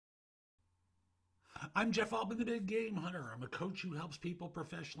I'm Jeff Altman, the Big Game Hunter. I'm a coach who helps people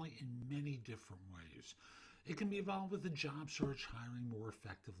professionally in many different ways. It can be involved with the job search, hiring more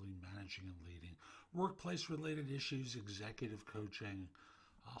effectively, managing and leading, workplace-related issues, executive coaching,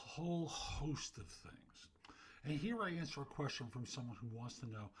 a whole host of things. And here I answer a question from someone who wants to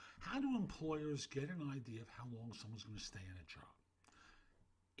know, how do employers get an idea of how long someone's going to stay in a job?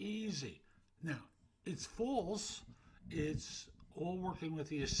 Easy. Now, it's false. It's all working with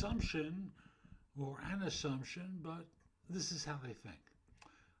the assumption or an assumption, but this is how they think.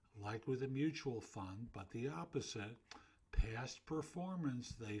 Like with a mutual fund, but the opposite, past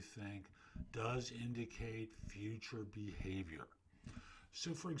performance, they think, does indicate future behavior.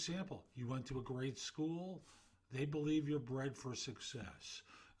 So, for example, you went to a great school, they believe you're bred for success.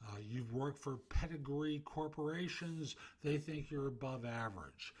 You've worked for pedigree corporations, they think you're above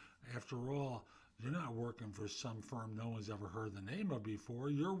average. After all, you're not working for some firm no one's ever heard the name of before.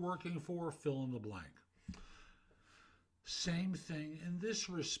 You're working for fill in the blank. Same thing in this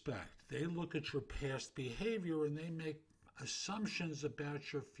respect. They look at your past behavior and they make assumptions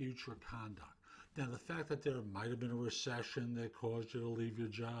about your future conduct. Now, the fact that there might have been a recession that caused you to leave your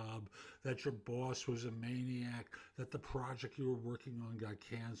job, that your boss was a maniac, that the project you were working on got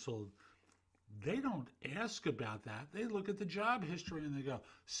canceled, they don't ask about that. They look at the job history and they go,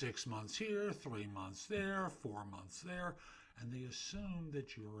 6 months here, 3 months there, 4 months there, and they assume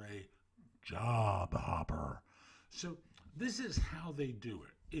that you're a job hopper. So this is how they do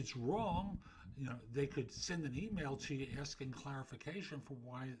it. It's wrong. They could send an email to you asking clarification for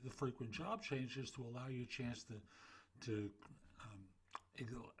why the frequent job changes to allow you a chance to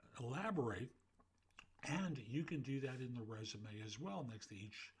elaborate. And you can do that in the resume as well next to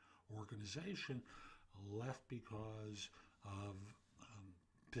each organization. Left because of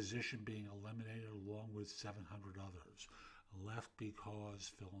position being eliminated along with 700 others. Left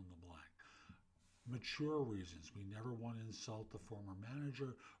because fill in the blank. Mature reasons. We never want to insult the former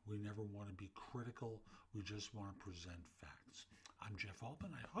manager. We never want to be critical. We just want to present facts. I'm Jeff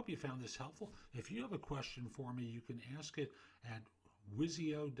Altman. I hope you found this helpful. If you have a question for me, you can ask it at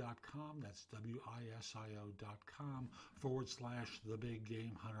Wisio.com. That's WISIO.com/The Big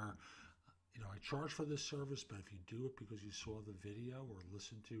Game Hunter. I charge for this service, but if you do it because you saw the video or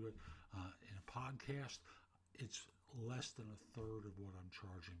listened to it in a podcast, it's less than a third of what I'm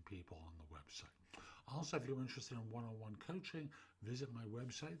charging people on the website. Also, if you're interested in one-on-one coaching, visit my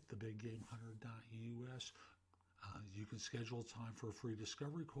website, thebiggamehunter.us. You can schedule time for a free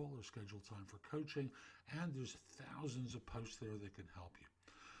discovery call or schedule time for coaching, and there's thousands of posts there that can help you.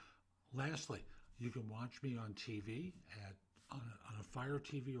 Lastly, you can watch me on TV on a Fire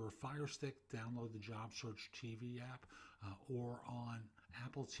TV or a Fire Stick. Download the Job Search TV app, or on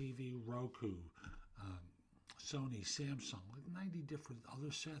Apple TV, Roku, Sony, Samsung, like 90 different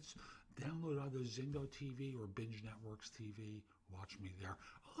other sets. Download either Zingo TV or Binge Networks TV. Watch me there.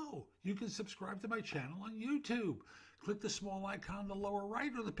 Oh, you can subscribe to my channel on YouTube. Click the small icon in the lower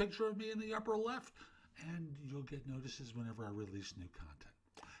right or the picture of me in the upper left, and you'll get notices whenever I release new content.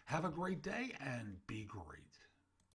 Have a great day and be great.